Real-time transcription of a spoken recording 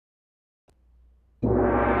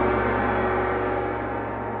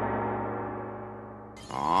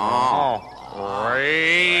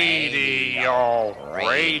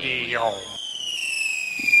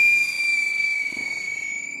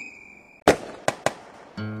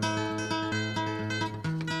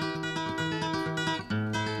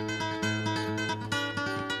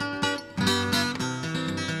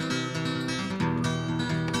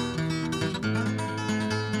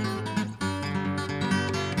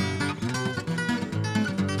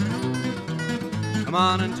Come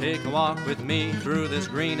on and take a walk with me through this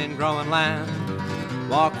green and growing land.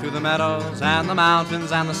 Walk through the meadows and the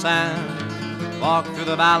mountains and the sand. Walk through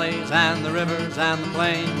the valleys and the rivers and the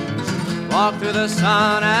plains. Walk through the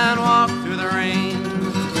sun and walk through the rain.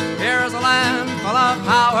 Here is a land full of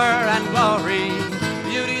power and glory,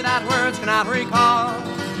 beauty that words cannot recall.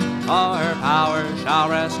 All her power shall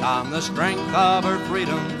rest on the strength of her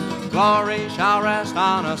freedom. Glory shall rest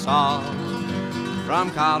on us all.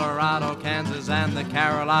 From Colorado, Kansas, and the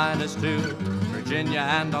Carolinas too, Virginia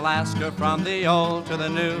and Alaska, from the old to the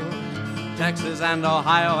new, Texas and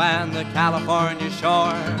Ohio and the California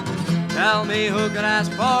shore. Tell me who could ask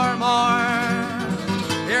for more?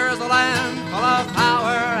 Here is a land full of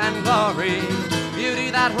power and glory,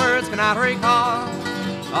 beauty that words cannot recall.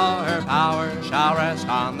 All her power shall rest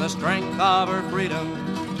on the strength of her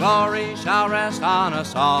freedom. Glory shall rest on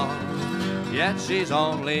us all. Yet she's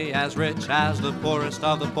only as rich as the poorest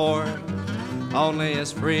of the poor, only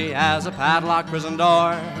as free as a padlocked prison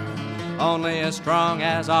door, only as strong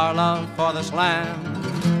as our love for this land,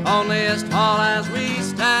 only as tall as we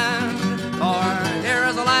stand. For here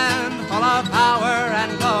is a land full of power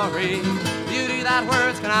and glory, beauty that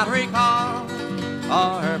words cannot recall.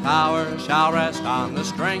 All her power shall rest on the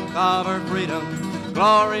strength of her freedom.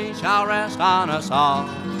 Glory shall rest on us all.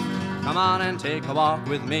 Come on and take a walk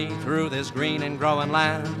with me through this green and growing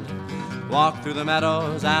land. Walk through the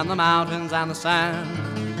meadows and the mountains and the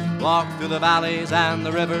sand. Walk through the valleys and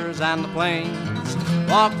the rivers and the plains.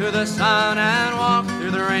 Walk through the sun and walk through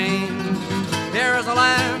the rain. Here is a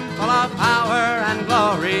land full of power and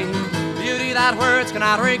glory, beauty that words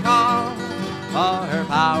cannot recall. All her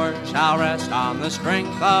power shall rest on the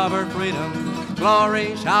strength of her freedom.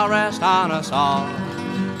 Glory shall rest on us all,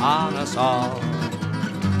 on us all.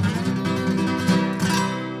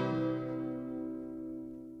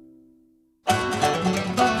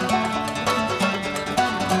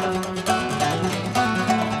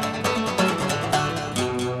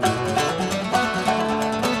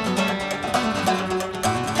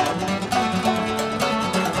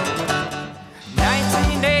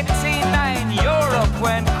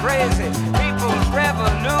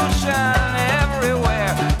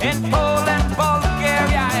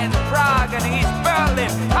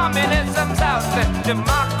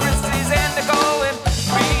 Democracy's in the going,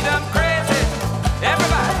 freedom crazy.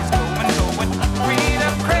 Everybody's going,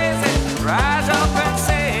 freedom crazy. Rise up and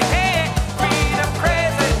say, hey, freedom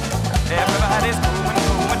crazy. Everybody's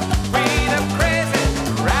going, freedom crazy.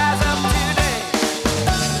 Rise up today.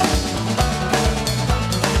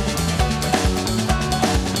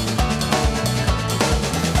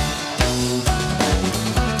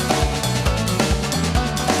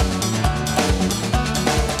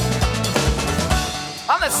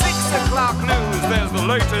 On the 6 o'clock news, there's the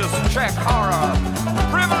latest Czech horror.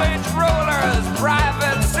 Privileged rulers,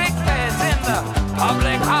 private sick beds in the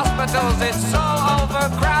public hospitals. It's so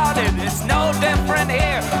overcrowded, it's no different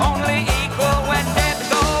here. Only equal when dead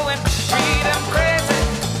going, freedom crazy.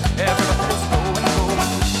 Everybody's going,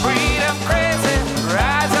 freedom crazy.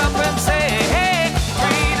 Rise up and say, hey,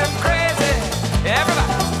 freedom crazy.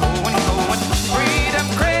 Everybody's going, freedom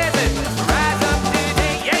crazy. Rise up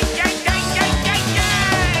today, yeah, yeah, yeah, yeah, yeah,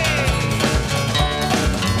 yeah.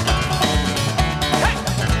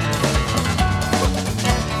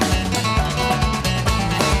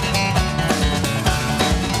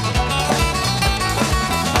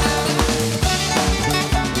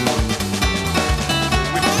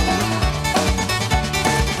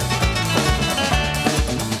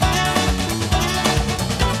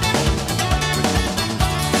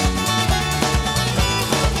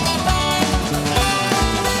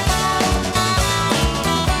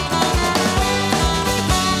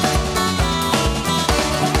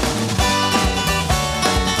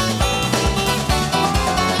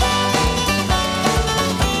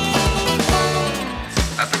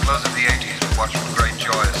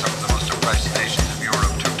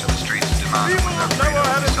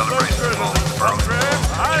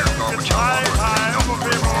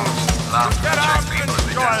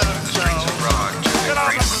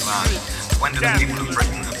 When do the people of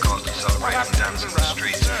Britain have cause to celebrate and dance in the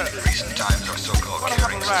streets? In recent times, our so-called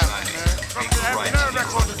caring society, equal rights and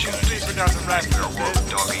equal opportunities, nightmare world of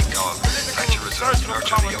dog eat dog, Thatcherism,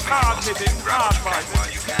 nurture the young philosophy, gratify while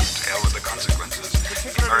you can, to hell with the consequences.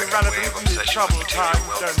 The American way of obsession with material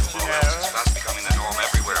wealth and all else is fast becoming the norm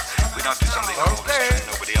everywhere. We don't do something all this trend,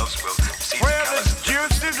 nobody else will. See the callous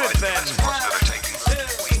and different best forms that are taking.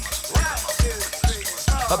 We must work them up.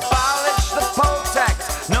 Abolish the poll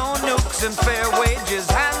tax, no nukes and fair wages.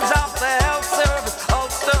 Hands off the health service,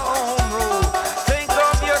 Ulster home rule. Think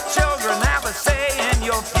of your children, have a say in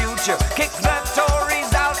your future. Kick that Tory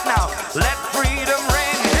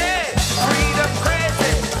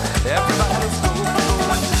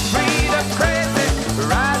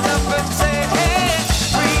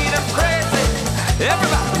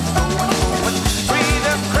Everybody's going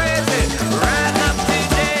freedom crazy, right up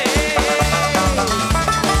today.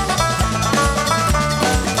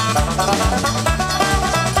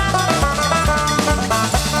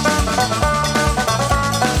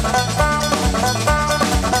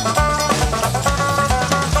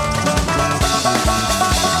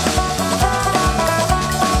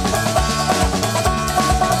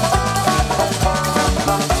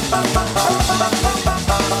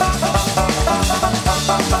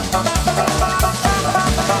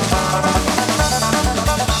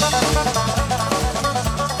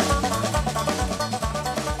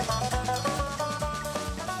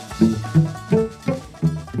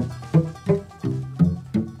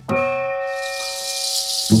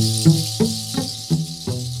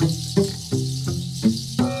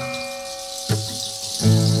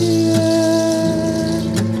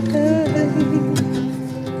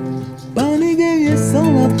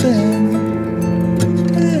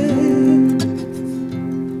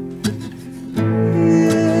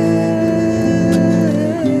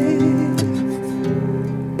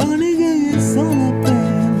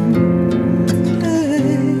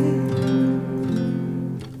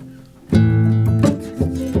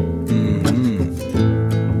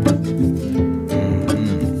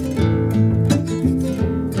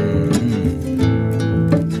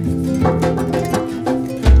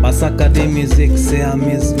 musique c'est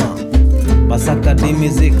amusement. Basaka de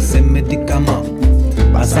musique c'est médicament.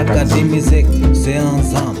 Basaka de musique c'est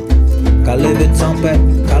ensemble. Calme de tempête,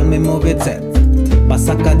 calme mauvais tête.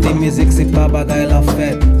 Basaka de musique c'est pas bagaille la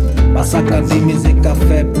fête. Basaka de musique a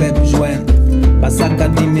fait pep joindre. Basaka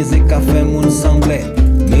de musique a fait moun sembler.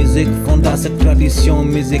 Musique fonda cette tradition,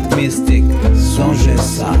 musique mystique. Songez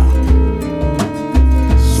ça.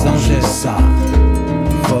 Songez ça.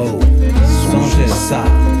 Faut. Songez ça.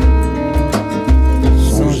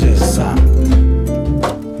 Songez ça.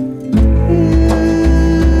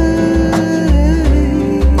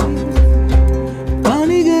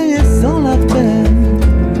 Pani gagner sans la peine.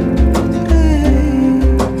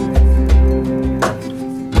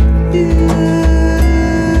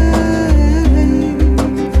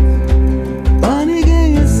 Pani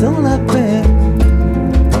gagner sans la peine.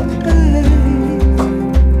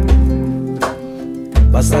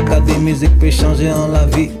 Basaka de musique peut changer en la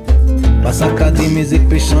vie. Basaka de musique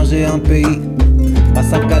peut changer un pays.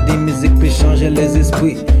 Basaka de musique peut changer les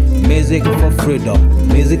esprits. Music for freedom,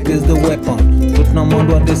 music is the weapon. Tout le monde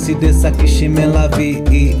doit décider ça qui chimère la vie.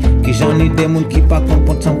 Qui j'en ai des moun qui pas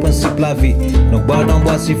comprendre son principe la vie. Donc bois d'en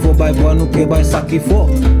bois s'il faut, bois nous que bois ça qu'il faut.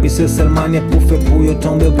 Et c'est seule manière pour faire pour yo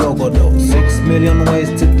tomber blogodo. 6 million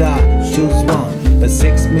ways to die, choose one. But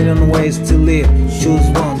 6 million ways to live, choose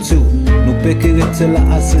one too. Nous peut que rester là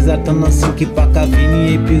assis attendant si qui pas qu'à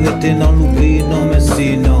venir et puis rester dans l'oubli, non mais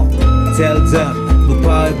sinon. Tell them, nous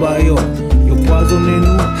parlons pas yo. Yo poisonnez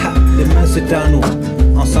nous, ha, demain c'est à nous.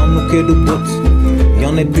 Ensemble nous que nous potes,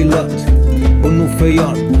 y'en est pilote. Pour nous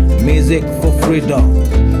faire music for freedom.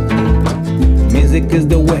 Music is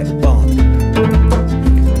the weapon.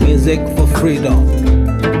 Music for freedom.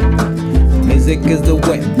 Music is the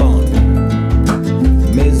weapon.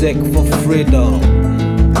 Music for freedom.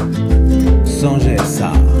 Songez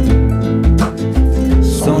ça.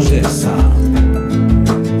 Songez ça.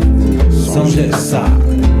 Songez ça.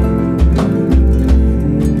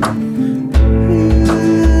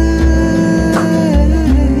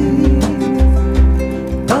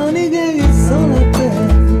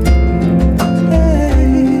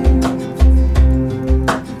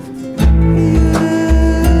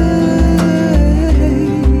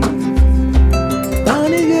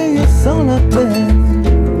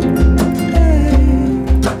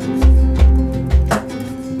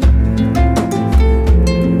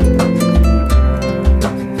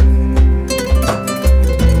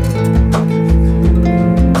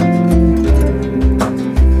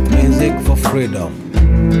 Freedom.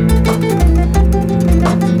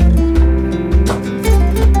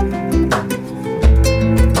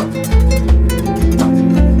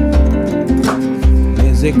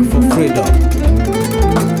 Music for freedom.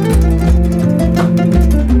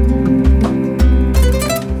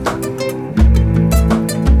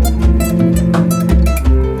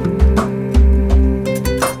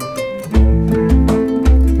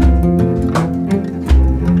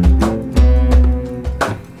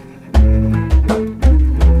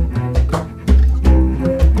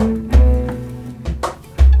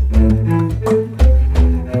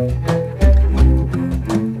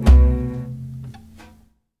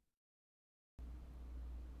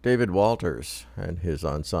 David Walters and his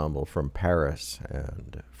ensemble from Paris,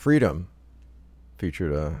 and Freedom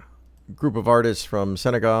featured a group of artists from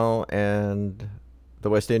Senegal and the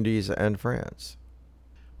West Indies, and France.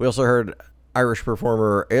 We also heard Irish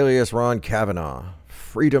performer alias Ron Kavanagh,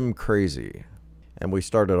 Freedom Crazy. And we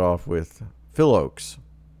started off with Phil Oakes,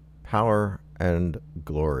 Power and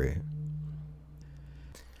Glory.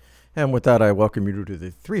 And with that, I welcome you to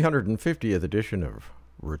the 350th edition of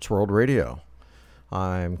RootsWorld Radio.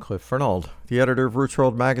 I'm Cliff Fernald, the editor of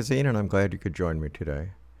RootsWorld Magazine, and I'm glad you could join me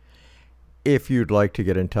today. If you'd like to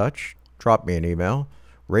get in touch, drop me an email,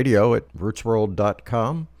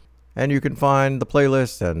 radio@rootsworld.com, and you can find the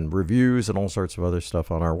playlist and reviews and all sorts of other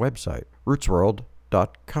stuff on our website,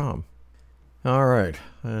 rootsworld.com. All right,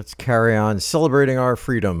 let's carry on celebrating our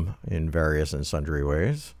freedom in various and sundry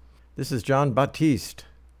ways. This is John Baptiste.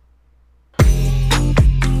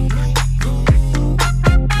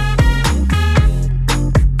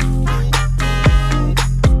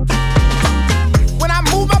 When I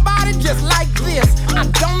move my body just like this, I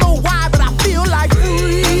don't know why, but I feel like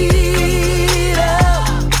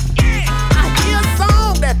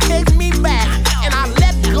takes me back, and I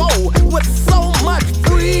let go with so much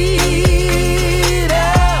freedom.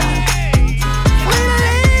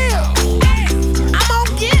 I'm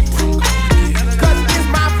gonna get, 'cause it's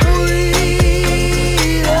my freedom.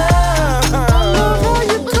 I love how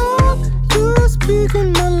you talk, you speak in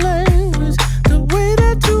my language. The way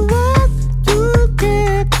that you walk, you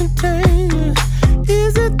can't contain it.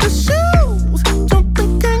 Is it the shoes?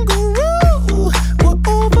 Jumping kangaroo? We're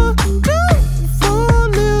overdue.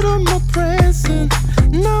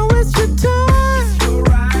 Now it's your time.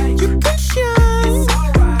 You can shine.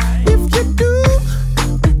 If you do,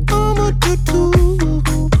 I'ma do too.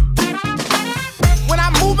 When I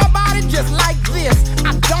move my body just like this, I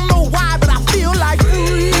don't know why, but I feel like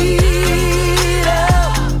freedom.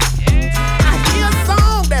 I hear a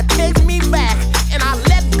song that takes me back, and I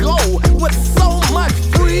let go with so much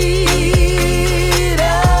freedom.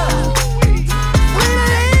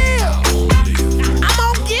 I'm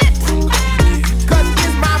gonna get, 'cause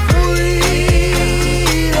it's my freedom.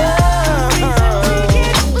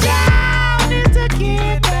 Down and to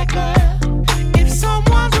get back up. If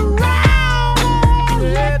someone's around,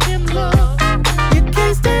 let them look. You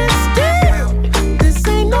can't stand still. This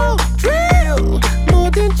ain't no drill.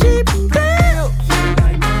 More than cheap thrills.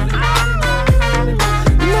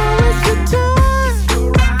 Now it's your time.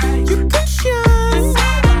 You can shine.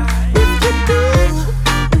 If you do,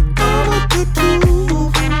 I'ma do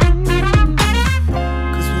too.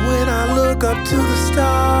 'Cause when I look up to the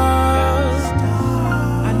stars,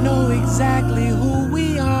 I know exactly who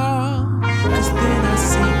we are. 'Cause then I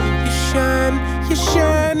see you shine, you're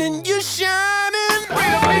shining, you're shining.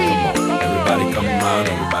 Everybody come on,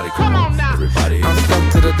 everybody come on now. Everybody. I'm stuck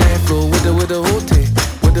to the dance floor with the whole team.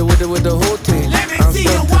 With the whole team. Let me I'm see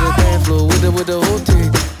stuck you to the wobble. dance floor with the whole team.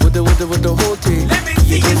 With the whole team. Let me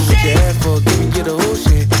see you Give me what you shake. ask for, give me the whole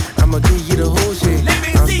shit. I'ma give you the whole shit. Let me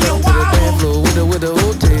I'm see stuck you to the wobble. dance floor with the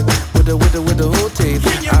whole team. With the whole team.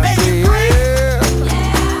 Can you I make say it break? yeah.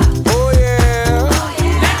 Oh yeah.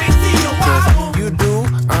 Let me see you 'Cause wobble. you do,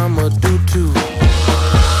 I'ma do too.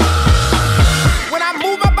 When I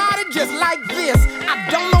move my body just like this, I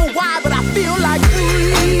don't know why, but I feel like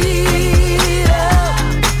freedom.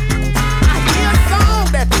 I hear a song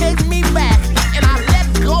that takes me back, and I let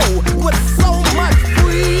go with so much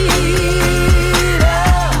freedom.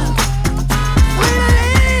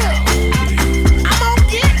 I'm gonna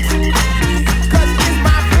get, 'cause it's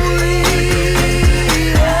my freedom.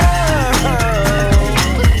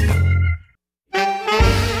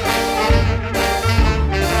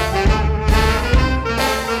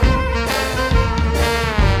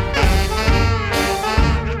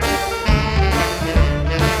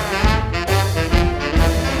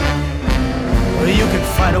 Well, you can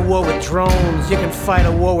fight a war with drones, you can fight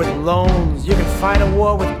a war with loans, you can fight a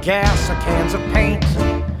war with gas or cans of paint.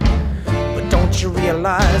 But don't you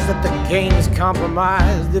realize that the game is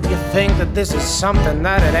compromised if you think that this is something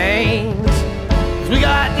that it ain't? 'Cause we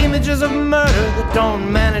got images of murder that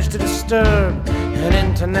don't manage to disturb an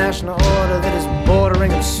international order that is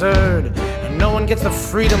bordering absurd. And no one gets the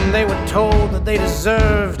freedom they were told that they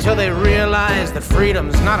deserve till they realize that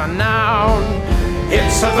freedom's not a noun.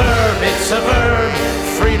 It's a verb, it's a verb.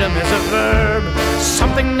 Freedom is a verb.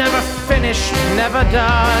 Something never finished, never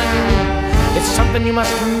done. It's something you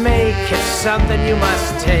must make, it's something you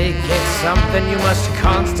must take, it's something you must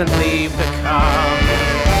constantly become.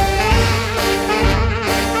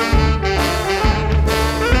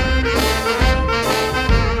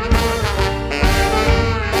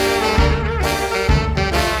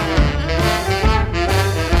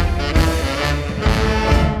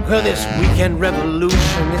 Well, this weekend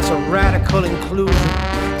revolution, it's a radical inclusion.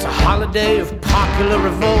 It's a holiday of popular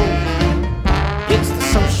revolt. It's the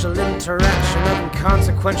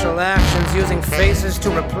inconsequential actions, using faces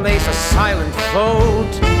to replace a silent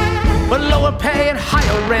vote. But lower pay and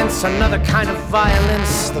higher rents, another kind of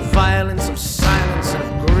violence, the violence of silence and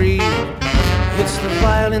of greed. It's the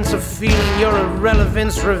violence of feeling your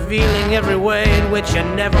irrelevance, revealing every way in which you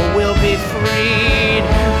never will be freed.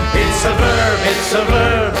 It's a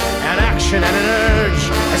verb, an action and an urge,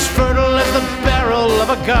 as fertile as the barrel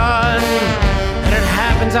of a gun. And it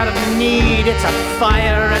happens out of need, it's a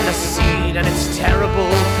fire and a seed, and its terrible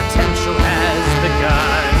potential has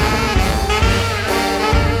begun.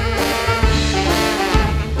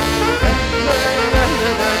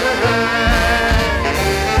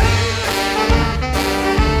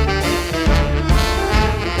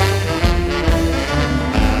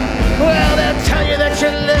 Well, they'll tell you that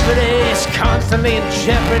your liberty is constantly in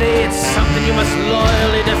jeopardy. It's something you must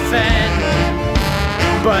loyally defend.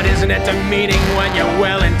 But isn't it demeaning when your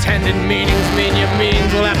well-intended meanings mean your means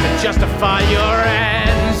will have to justify your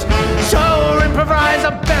ends? So improvise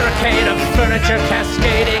a barricade of furniture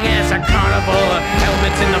cascading as a carnival of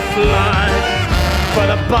helmets in the flood. For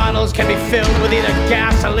the bottles can be filled with either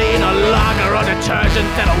gasoline or lager or detergent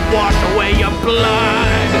that'll wash away your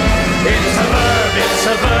blood. It's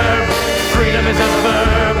a verb, freedom is a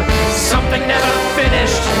verb, something never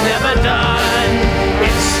finished, never done.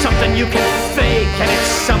 It's something you can fake, and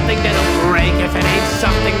it's something that'll break if it ain't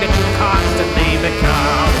something that you constantly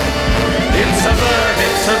become. It's a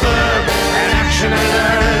verb, an action and an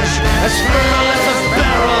urge, as fertile as the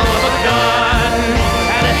barrel of a gun.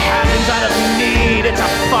 And it happens out of need, it's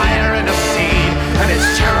a fire and a seed, and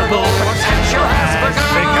its terrible potential has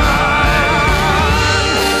begun.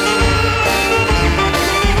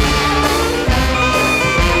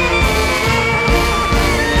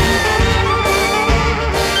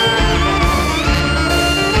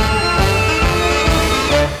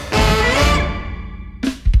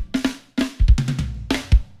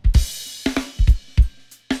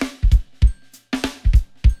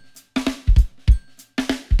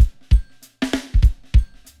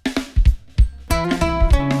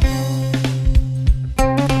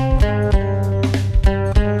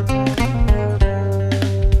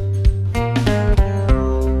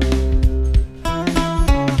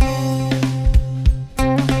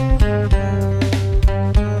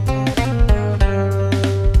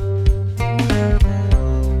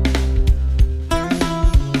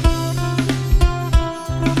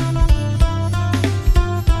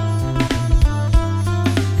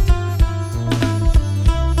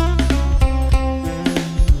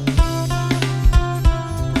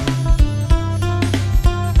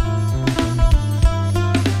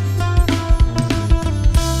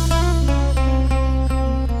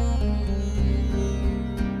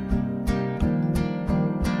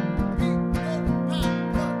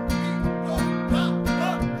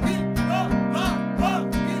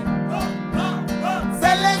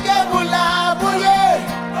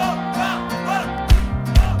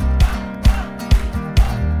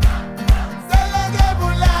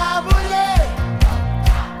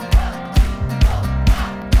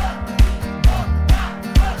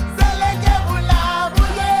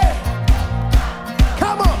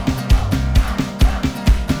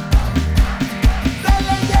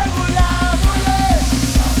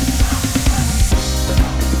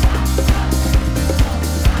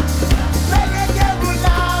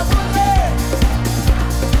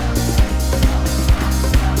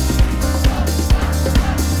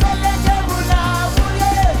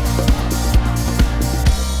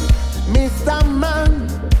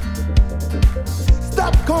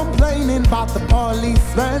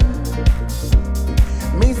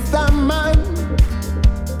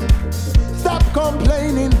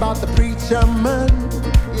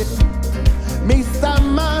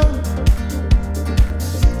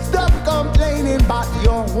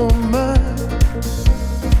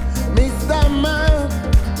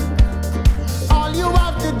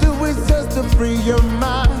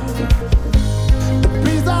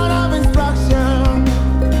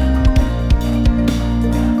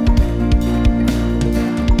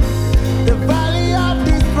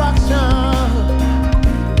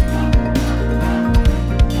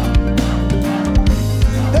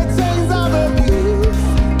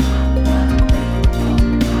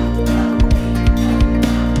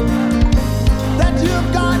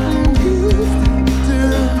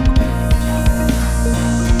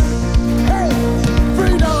 Free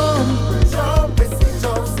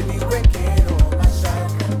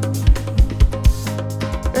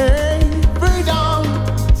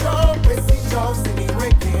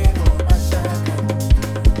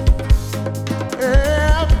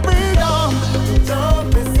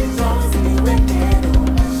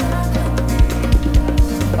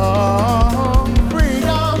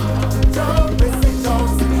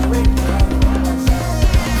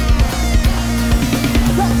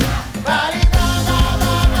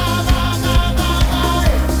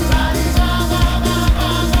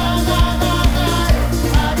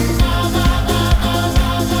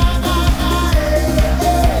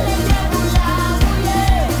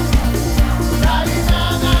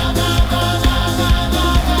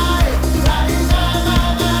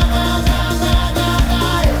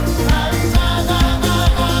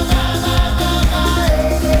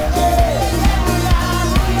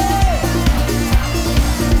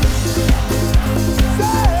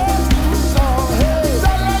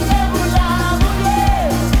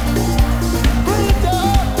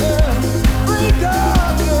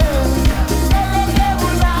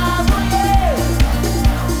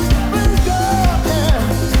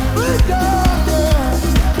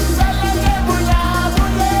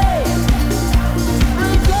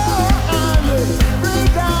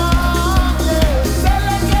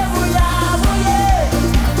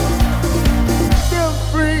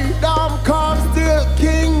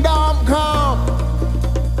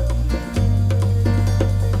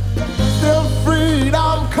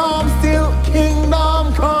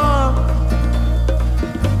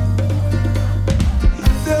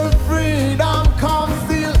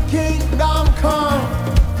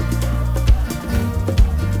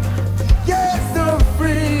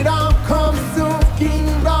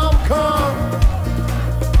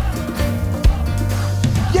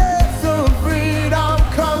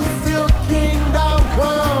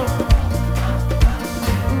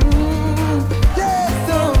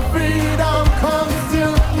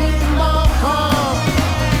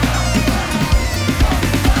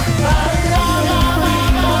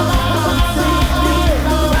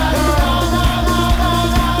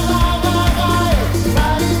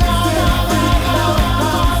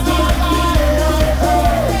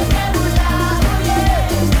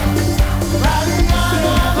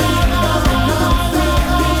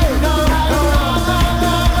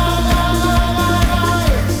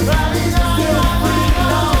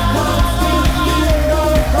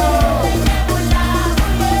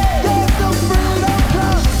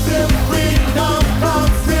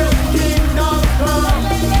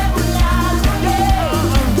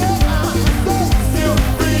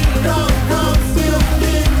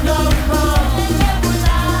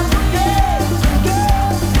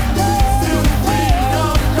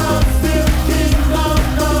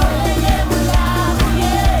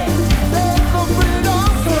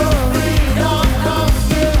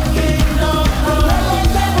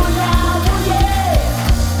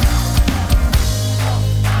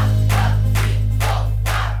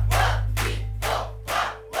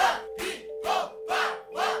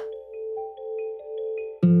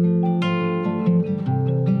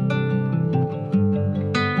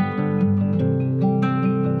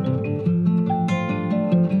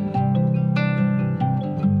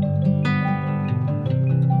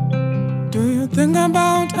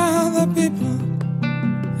other people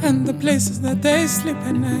and the places that they sleep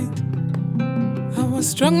at night. Our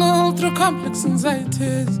struggle through complex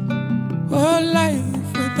anxieties, or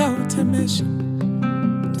life without a mission.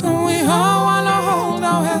 Don't we all wanna hold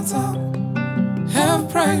our heads up, have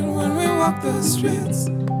pride when we walk the streets?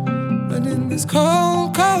 But in these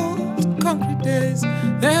cold, cold, concrete days,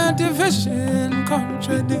 there are division,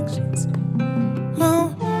 contradictions.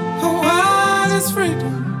 Oh, what is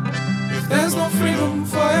freedom if there's no freedom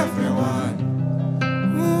for everyone?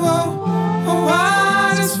 Oh,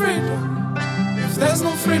 what is freedom if there's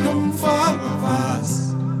no freedom for all of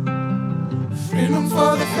us? Freedom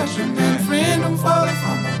for the fisherman, freedom for the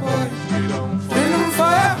farmer boy, freedom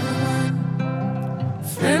for everyone,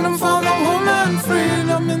 freedom for the woman,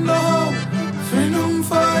 freedom in the home, freedom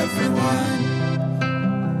for everyone.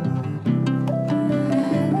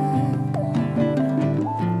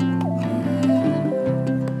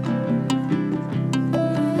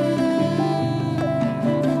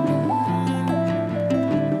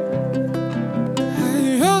 I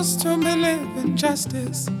used to believe in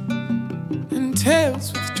justice and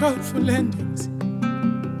tales with joyful endings,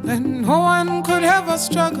 and no one could ever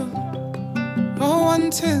struggle, oh,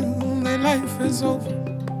 until their life is over.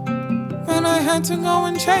 But I had to go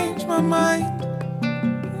and change my mind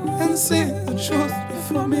and see the truth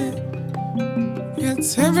before me.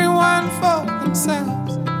 It's everyone for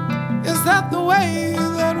themselves. Is that the way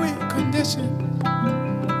that we condition?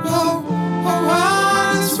 Oh,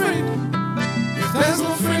 what is freedom if there's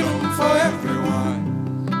no freedom for everyone?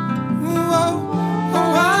 Oh,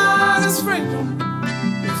 what is freedom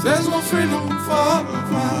if there's no freedom for all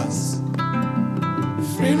of us?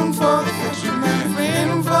 Freedom for the fisherman,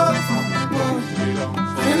 freedom for the farmer boy, freedom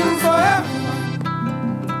for everyone,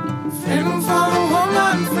 freedom for the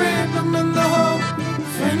woman, freedom in the home,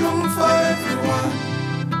 freedom for everyone.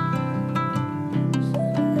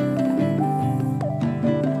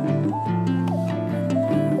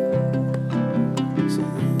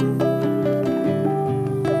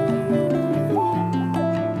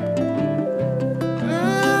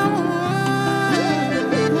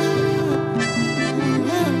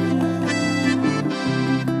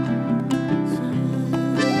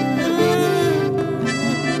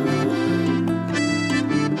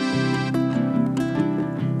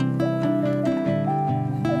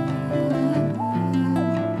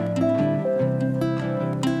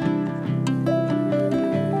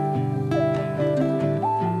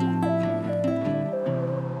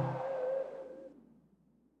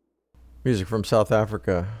 Music from South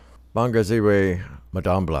Africa, Bangaziwe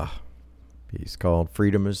Madambla. Piece called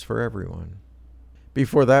Freedom is for Everyone.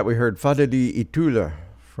 Before that, we heard Fadili Itula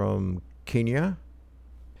from Kenya,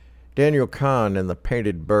 Daniel Kahn and the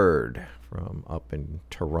Painted Bird from up in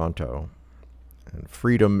Toronto, and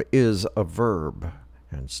Freedom is a Verb,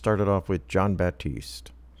 and started off with John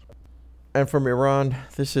Baptiste. And from Iran,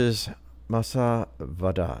 this is Masa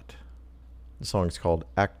Vadat. The song's called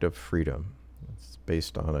Act of Freedom. It's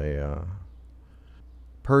based on a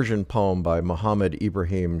Persian poem by Muhammad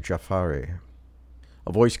Ibrahim Jafari.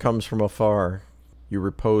 A voice comes from afar. You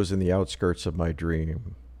repose in the outskirts of my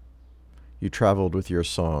dream. You traveled with your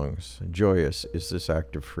songs. Joyous is this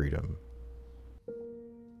act of freedom.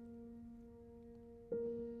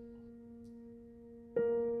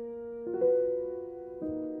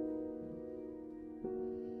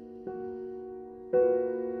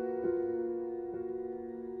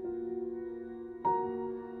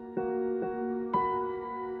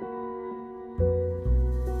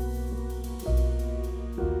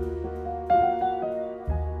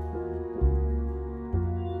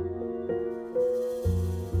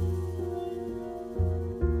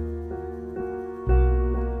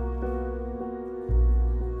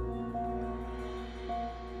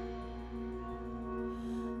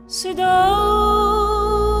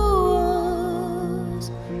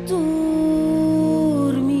 صداز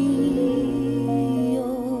دور میآید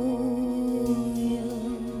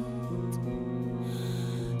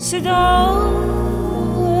صداز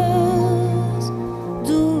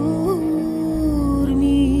دور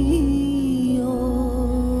میآید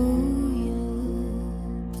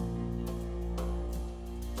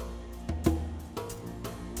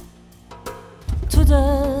تو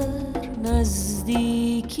در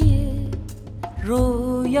نزدیکی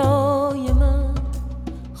رویای من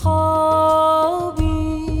خوابی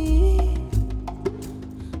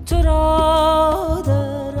تو را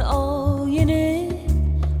در آینه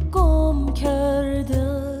گم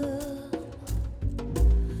کردم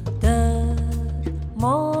در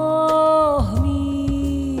ماه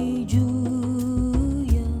می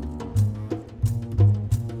جویم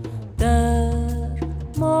در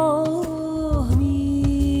ماه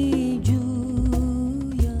می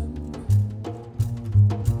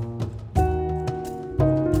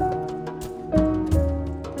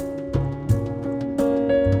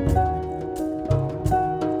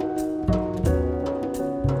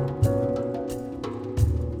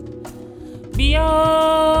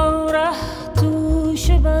بیا ره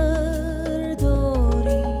توش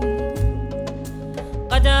برداری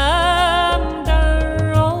قدم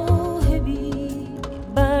در راه بی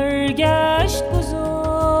برگشت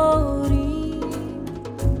گذاری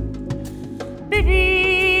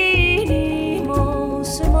ببینیم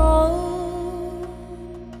آسمان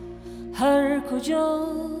هر کجا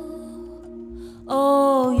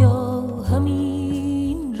آیا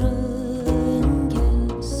همین رنگ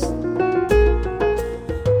است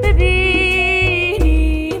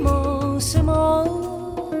ببینیم آسمان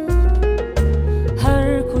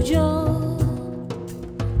هر کجا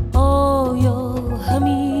آیا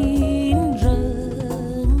همین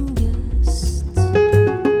رنگ است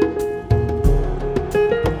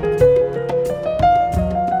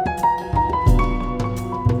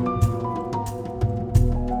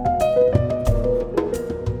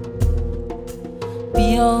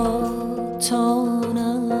بیا تا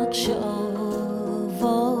نقش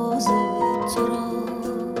آواز تو را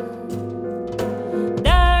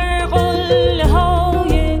در قله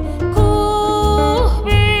های کوه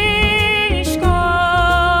بشکافیم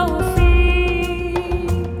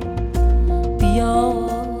بیا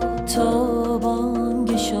تا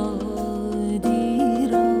بانگ شادی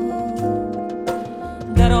را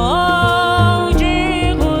در آج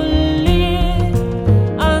قله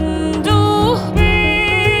اندوه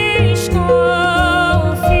بشکافیم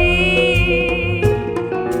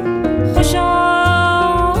خوش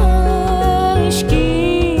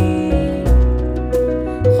اشکی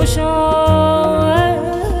خوش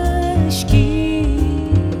اشکی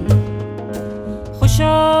خوش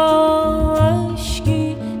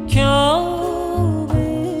اشکی که آب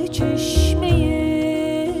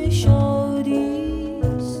چشمه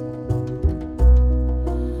شادیست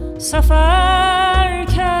سفر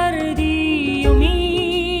کردی و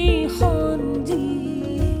میخواندی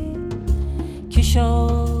که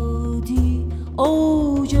شادی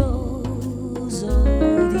اوج آزادیست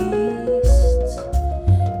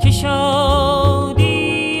که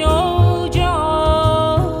شادی اوج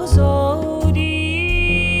آزادیست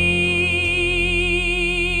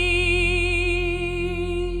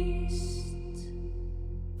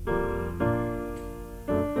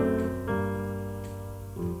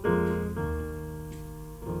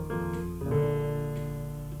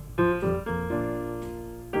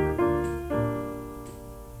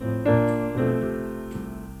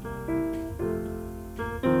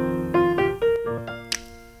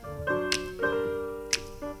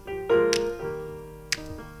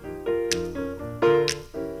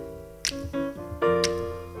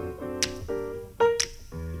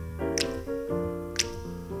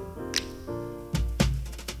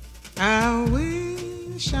I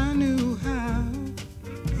wish I knew how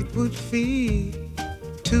it would feel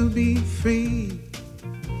to be free.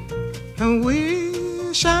 I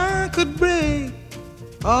wish I could break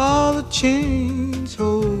all the chains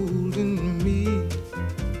holding me.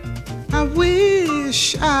 I wish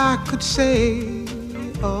I could say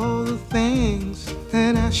all the things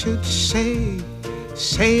that I should say.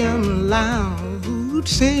 Say 'em loud,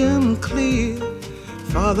 say 'em clear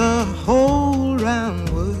for the whole round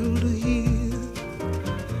world to hear.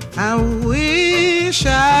 I wish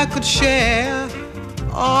I could share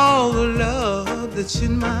all the love that's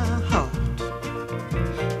in my heart.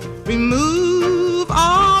 Remove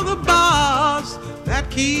all the bars that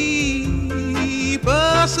keep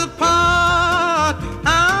us apart.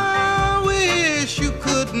 I wish you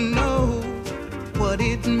could know what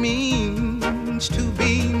it means to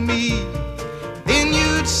be me. Then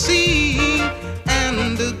you'd see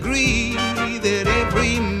and agree that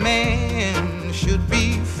every man should be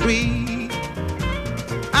free.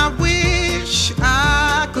 I wish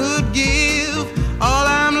I could give all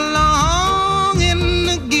I'm longing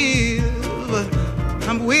to give.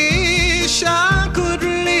 I wish I could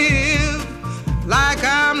live like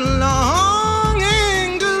I'm longing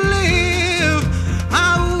to live.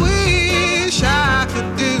 I wish I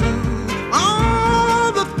could do all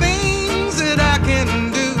the things that I can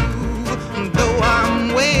do, though I'm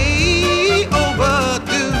way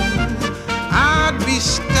overdue. I'd be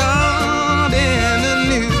starting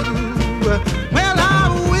anew. Well, I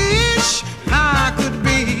wish I could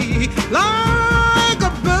be like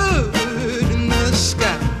a bird in the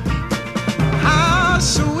sky. How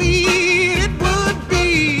sweet it would be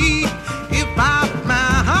if I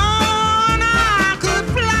found I could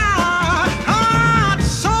fly. I'd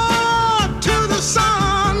soar to the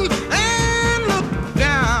sun and look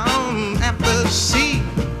down at the sea.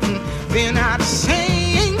 Then I'd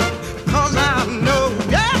sing, 'cause I know,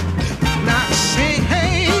 yeah. Not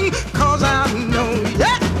sing, 'cause I know,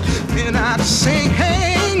 yeah. Then I'd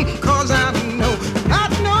sing, 'cause I know,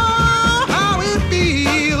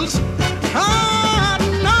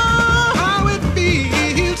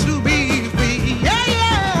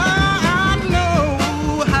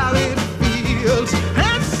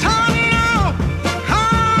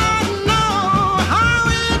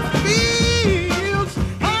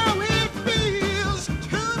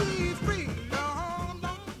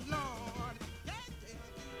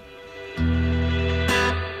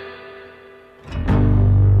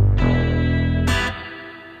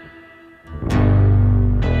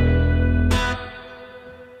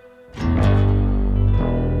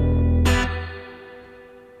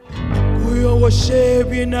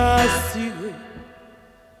 bien assuré.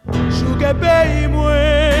 Chouke pays moi.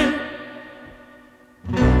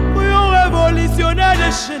 Pour un révolutionnaire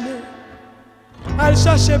déchaîné. Al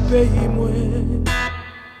chercher pays moi.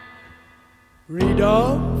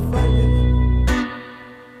 Freedom fire.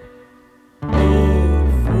 Oh,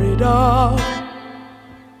 freedom.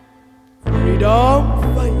 Freedom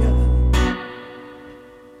fire.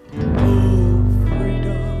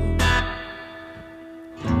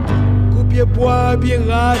 Pied bois bien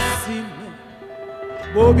racine,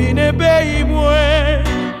 bobine pays moins.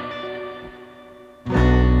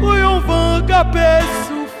 Où yon vent capé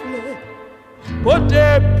souffle,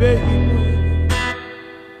 poté pays moins.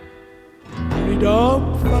 Freedom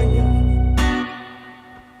fire,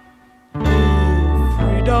 oh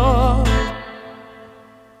freedom,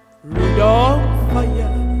 freedom fire.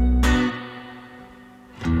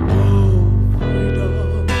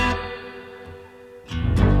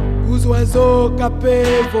 Oiseaux capé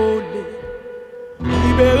volé,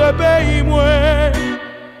 libéré pays moins.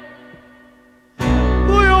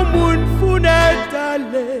 Pour yon moun founet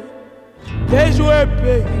allé, déjoué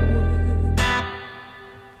pays moins.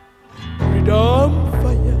 Freedom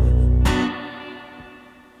fire,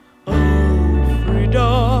 oh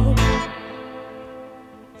freedom,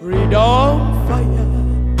 freedom fire.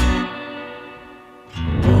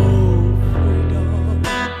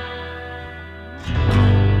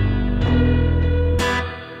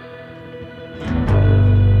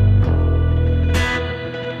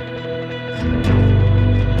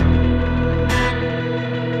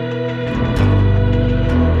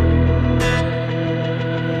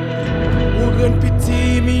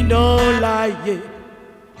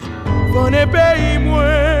 Vane pays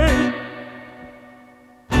moins.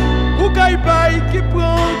 Ou kay bay qui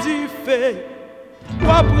prend du fait, ou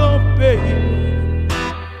prend pays moins.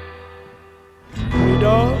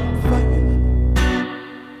 Freedom fire,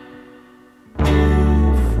 oh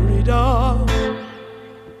freedom,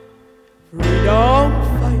 freedom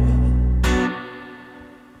fire,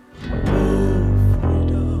 oh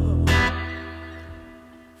freedom,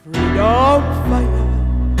 freedom fire.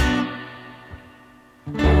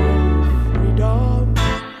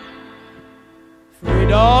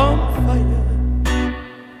 Freedom fire.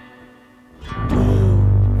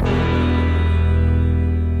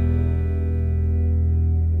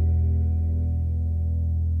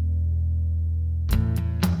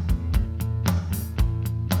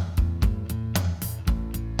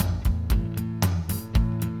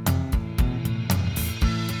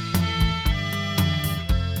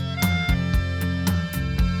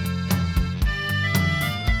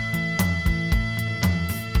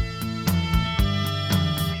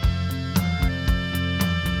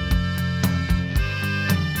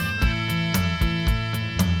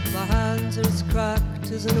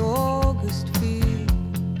 As an August field,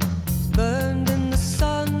 it's burned in the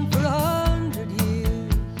sun for 100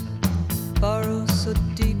 years. Burrows so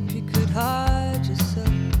deep you could hide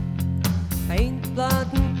yourself. Ain't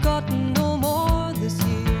planting cotton no more this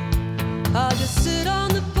year. I'll just sit on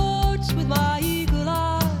the porch with my eagle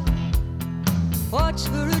eye, watch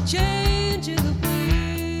for a change in the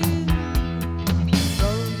wind.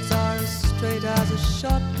 Roads are as straight as a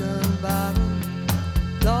shotgun barrel,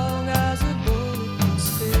 long as a bullet.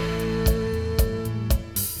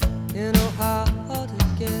 You know how hot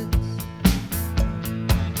it gets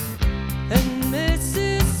in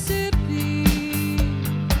Mississippi.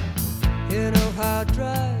 You know how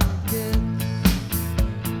dry it gets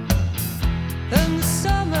in the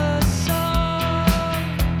summer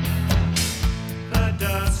sun. The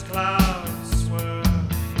dust clouds swirl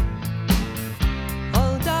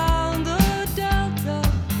all down the delta.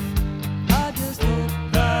 I just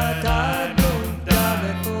hope that I don't die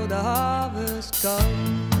before the harvest comes.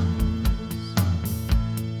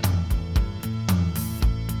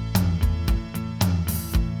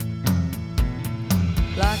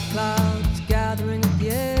 Black clouds gathering at the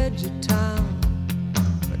edge of town,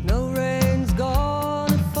 but no rain's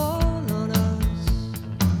gonna fall on us.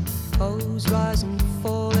 Foes rise and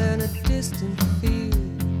fall in a distant field.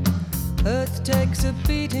 Earth takes a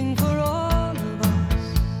beating for all of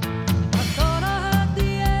us. I thought I heard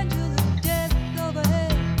the angel of death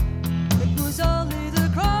overhead. It was only the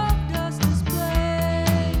crop dust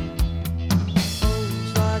display.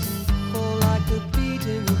 Foes rise and fall like the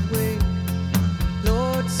beating of wings.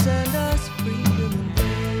 Lord, send us freedom and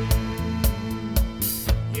rain.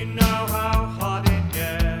 You know how hot it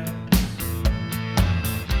gets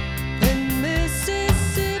In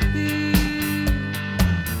Mississippi.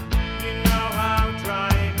 You know how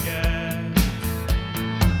dry it gets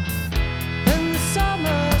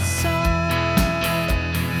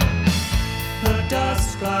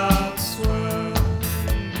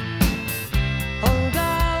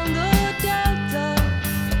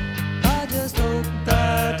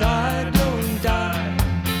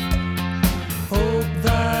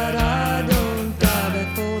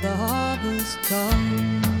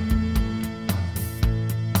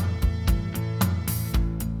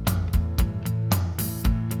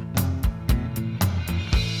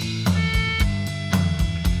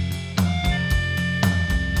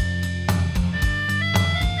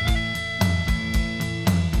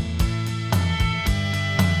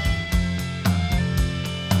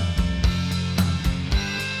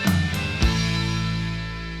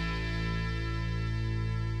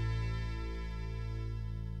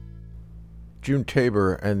June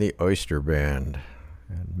Tabor and the Oyster Band,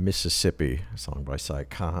 and Mississippi, a song by Cy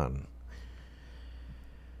Khan.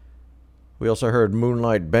 We also heard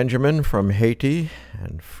Moonlight Benjamin from Haiti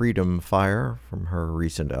and Freedom Fire from her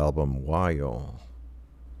recent album Wayo.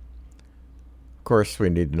 Of course, we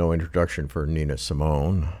need no introduction for Nina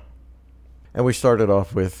Simone. And we started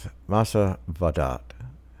off with Masa Vadat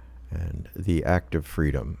and The Act of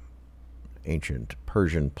Freedom, ancient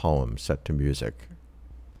Persian poem set to music.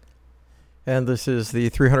 And this is the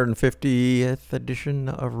 350th edition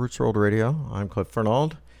of Roots World Radio. I'm Cliff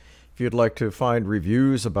Fernald. If you'd like to find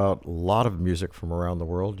reviews about a lot of music from around the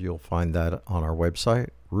world, you'll find that on our website,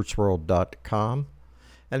 rootsworld.com.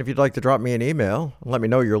 And if you'd like to drop me an email and let me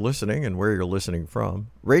know you're listening and where you're listening from,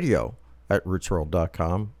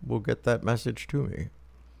 radio@rootsworld.com will get that message to me.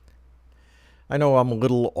 I know I'm a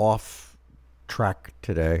little off track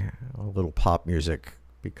today, a little pop music,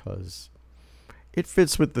 because it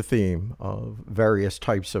fits with the theme of various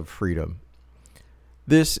types of freedom.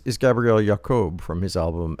 This is Gabriel Yacob from his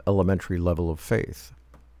album Elementary Level of Faith.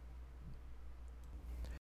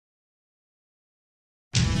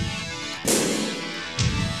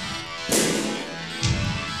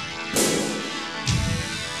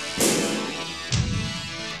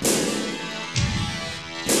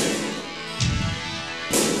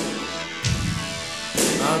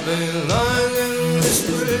 I've been lying in this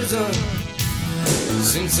prison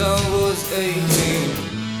since I was 18.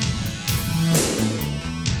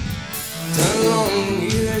 10 long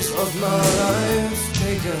years of my life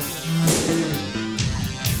taken.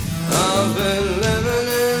 I've been living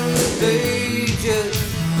in the pages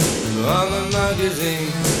of a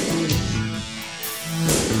magazine.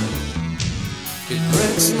 It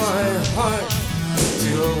breaks my heart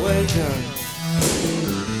to awaken.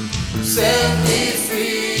 Set me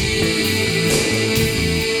free.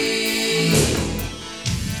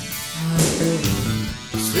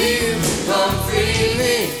 Sleep, come free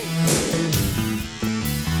me.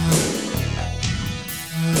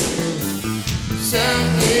 Set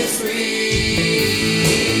me free.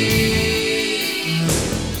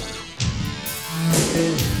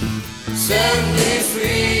 Set me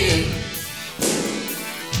free.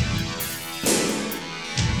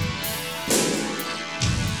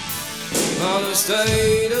 On the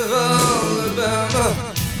state of Alabama,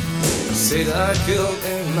 said I killed a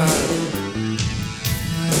man.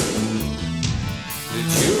 The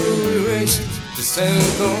jury reached the same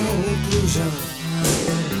conclusion.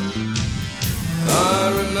 I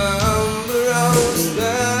remember I was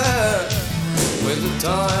there with the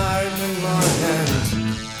time in my hand.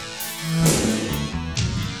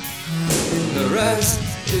 The rest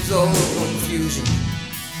is all confusion.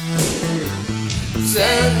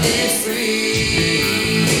 Set me free.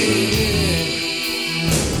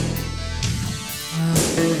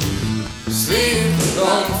 Sleep,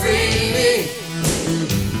 come free me.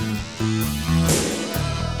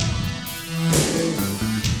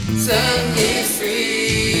 Set me free.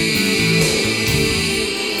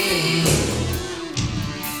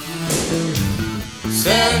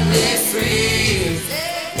 Set me free.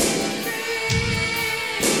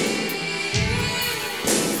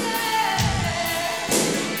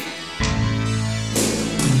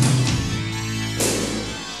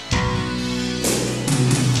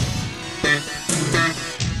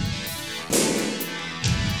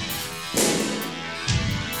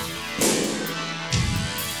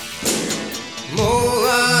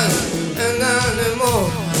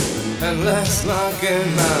 And less like a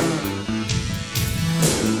man.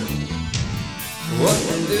 What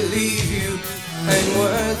they leave you ain't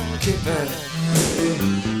worth keeping.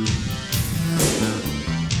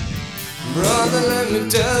 Brother, let me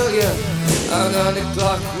tell you, I got a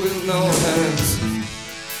clock with no hands.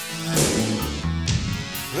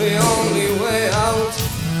 The only way out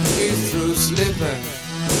is through slipping.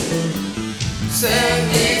 Set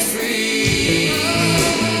me free.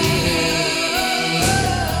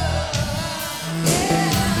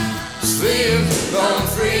 Sleep, come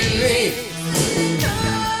free me.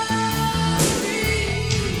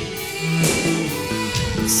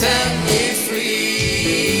 Set me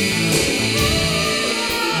free.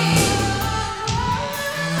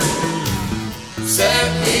 Set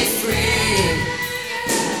me free.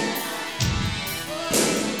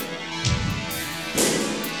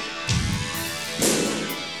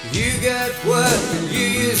 You get what you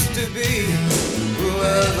used to be,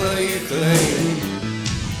 whoever you claim.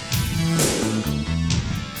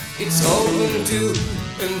 It's open to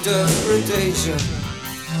interpretation.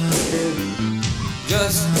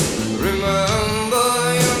 Just remember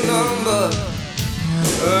your number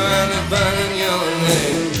and abandon your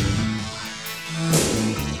name.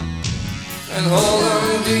 and hold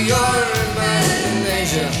on to your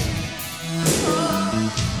imagination.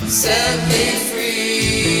 Set me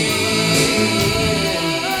free.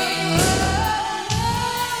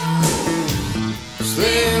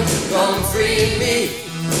 Slim, come free me.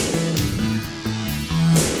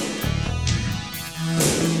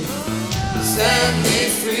 Set me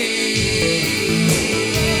free.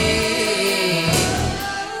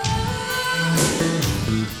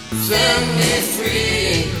 Set me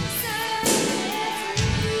free.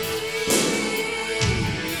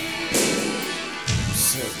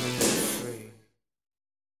 Set me free.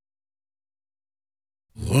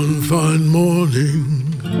 One fine morning,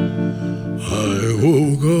 I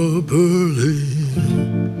woke up early.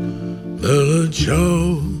 Bella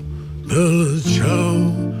ciao, bella ciao,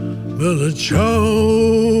 bella ciao.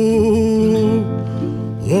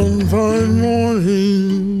 One fine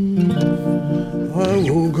morning, I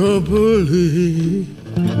woke up early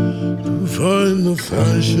to find the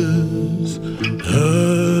fashions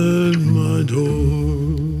at my door.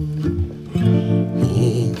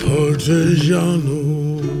 Oh, Partigiano,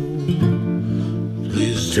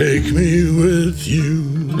 please take me with you.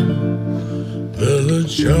 Bella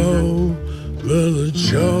ciao, bella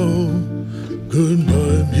ciao,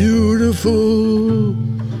 goodbye beautiful.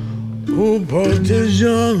 Oh,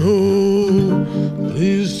 Partigiano,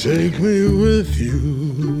 please take me with you.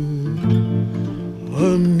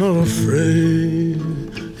 I'm not afraid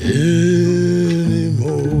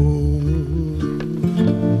anymore.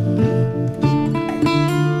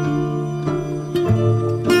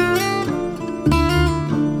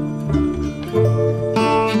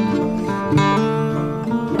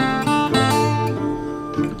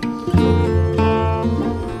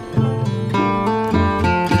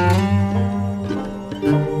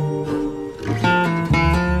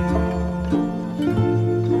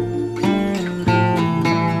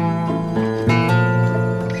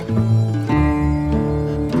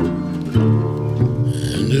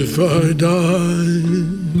 If I die,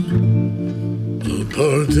 a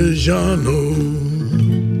Partigiano,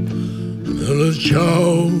 bella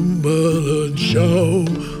ciao,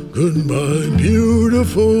 goodbye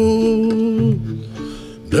beautiful.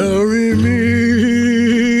 Bury me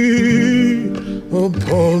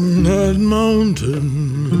upon that mountain,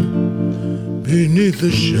 beneath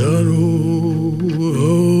the shadow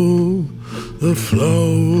of the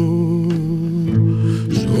flowers.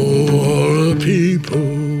 So all the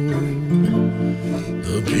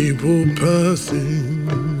people passing,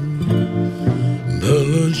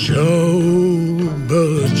 bella ciao,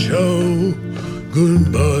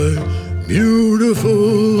 goodbye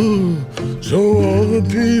beautiful. So all the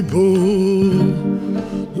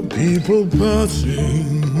people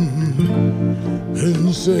passing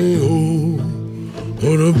and say, oh,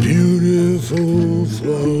 what a beautiful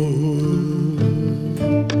flower.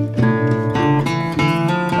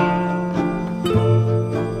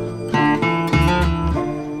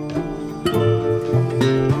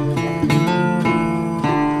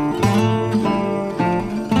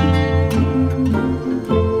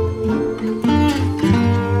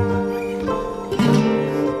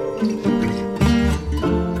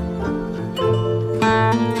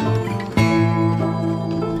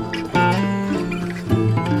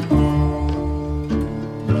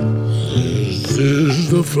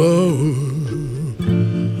 The flower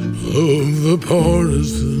of the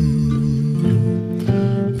partisan.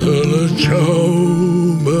 Bella ciao,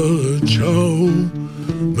 bella ciao,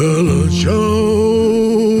 bella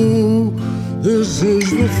ciao. This is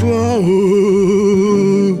the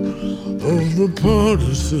flower of the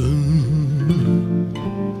partisan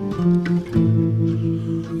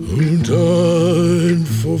who died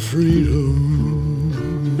for freedom.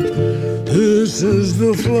 This is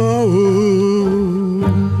the flower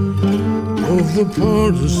of the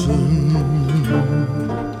partisan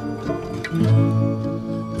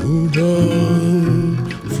who died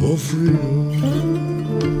for freedom.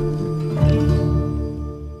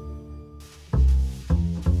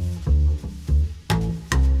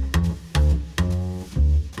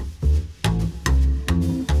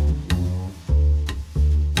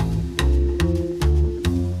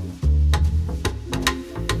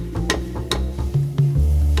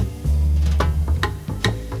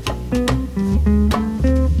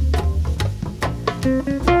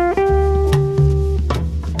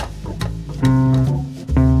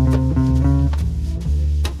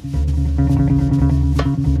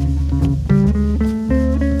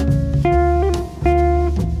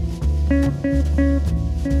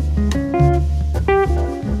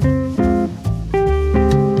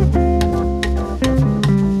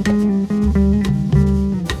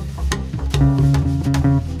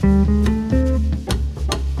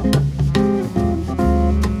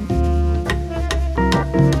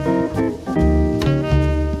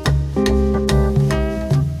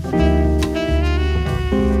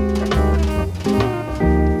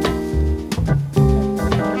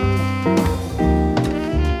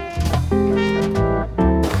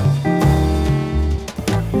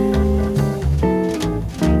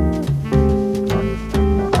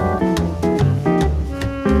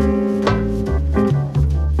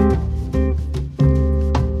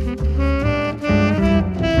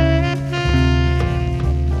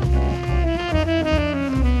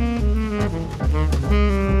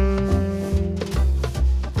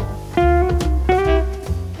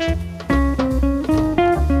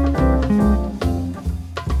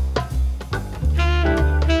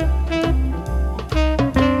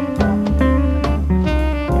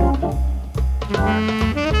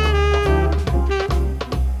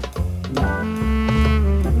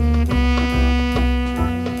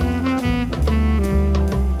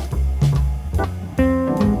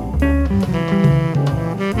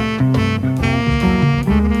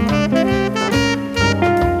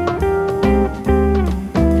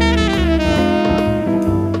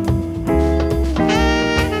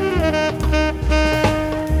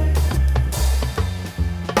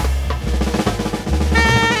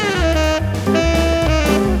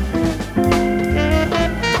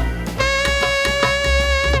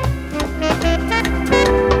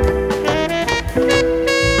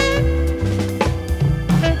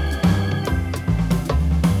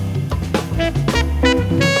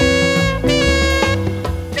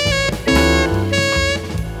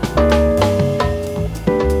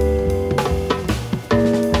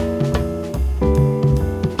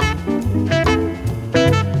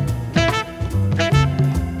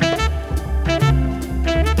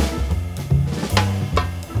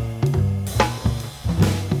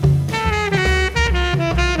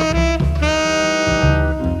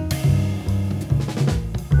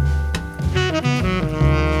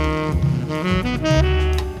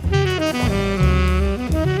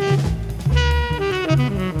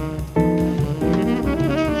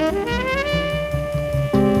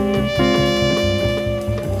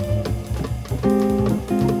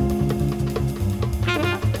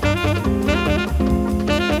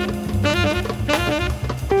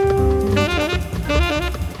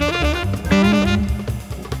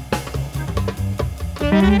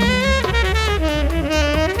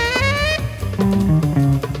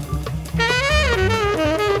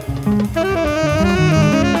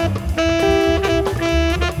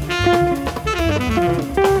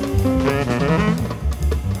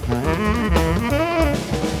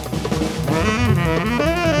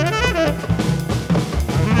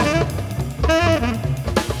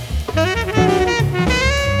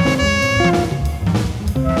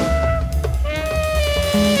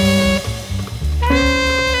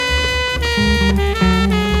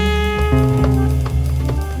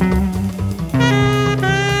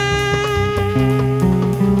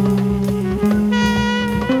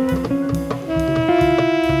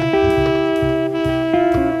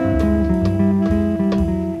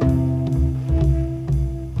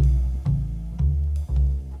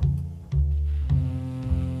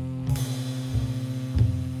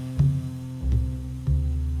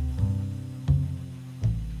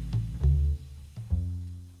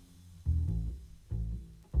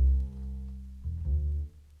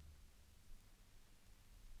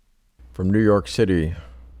 From New York City,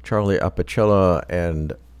 Charlie Apicella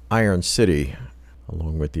and Iron City,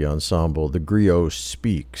 along with the ensemble The Griot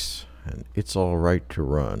Speaks, and It's All Right to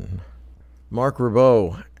Run. Mark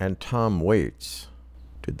Ribot and Tom Waits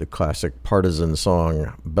did the classic Partisan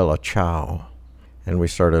song Bella Ciao, and we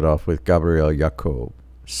started off with Gabriel Jacob,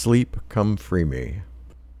 Sleep Come Free Me.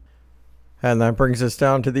 And that brings us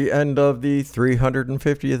down to the end of the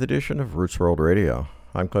 350th edition of Roots World Radio.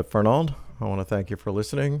 I'm Cliff Fernald. I want to thank you for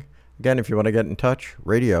listening. Again, if you want to get in touch,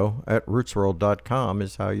 radio@rootsworld.com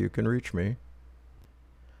is how you can reach me.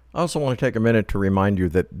 I also want to take a minute to remind you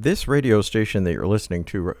that this radio station that you're listening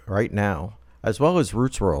to right now, as well as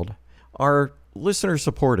Roots World, are listener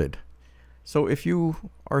supported. So if you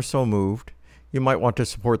are so moved, you might want to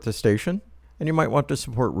support the station, and you might want to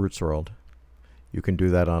support Roots World. You can do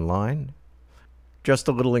that online. Just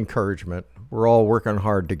a little encouragement. We're all working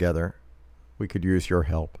hard together. We could use your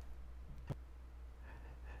help.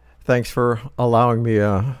 Thanks for allowing me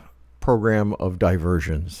a program of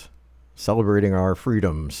diversions, celebrating our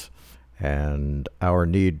freedoms and our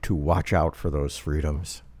need to watch out for those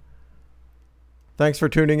freedoms. Thanks for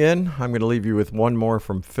tuning in. I'm going to leave you with one more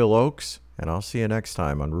from Phil Oakes, and I'll see you next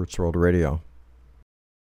time on Roots World Radio.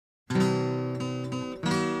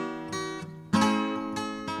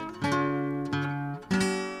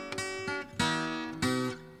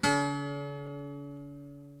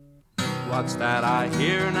 What's that I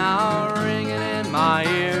hear now ringing in my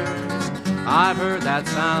ears? I've heard that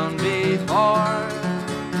sound before.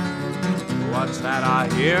 What's that I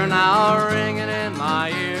hear now ringing in my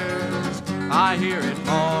ears? I hear it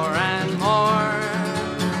more and more.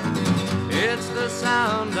 It's the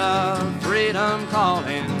sound of freedom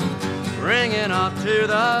calling, ringing up to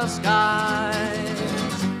the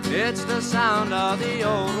skies. It's the sound of the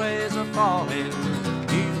old ways of falling.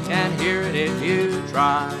 You can hear it if you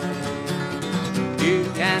try. You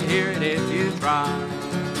can hear it if you try.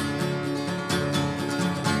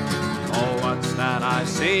 Oh, what's that I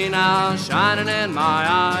see now shining in my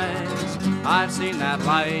eyes? I've seen that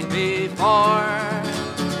light before.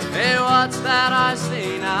 Hey, what's that I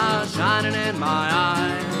see now shining in my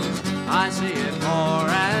eyes? I see it more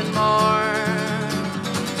and more.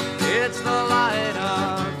 It's the light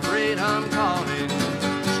of freedom calling,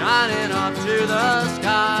 shining up to the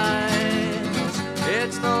skies.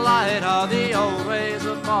 It's the light of the old ways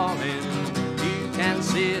of falling. You can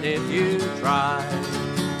see it if you try.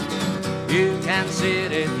 You can see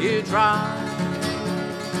it if you try.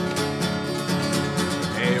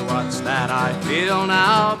 Hey, what's that I feel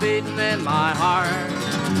now beating in my heart?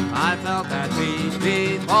 I felt that beat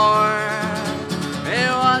before. Hey,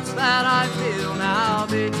 what's that I feel now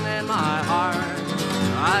beating in my heart?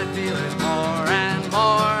 I feel it more and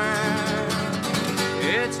more.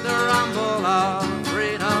 It's the rumble of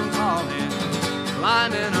freedom calling,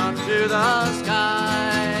 climbing up to the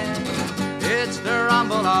sky. It's the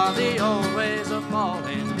rumble of the old ways of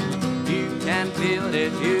falling. You can feel it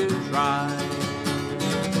if you try.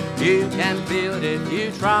 You can feel it if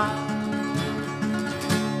you try.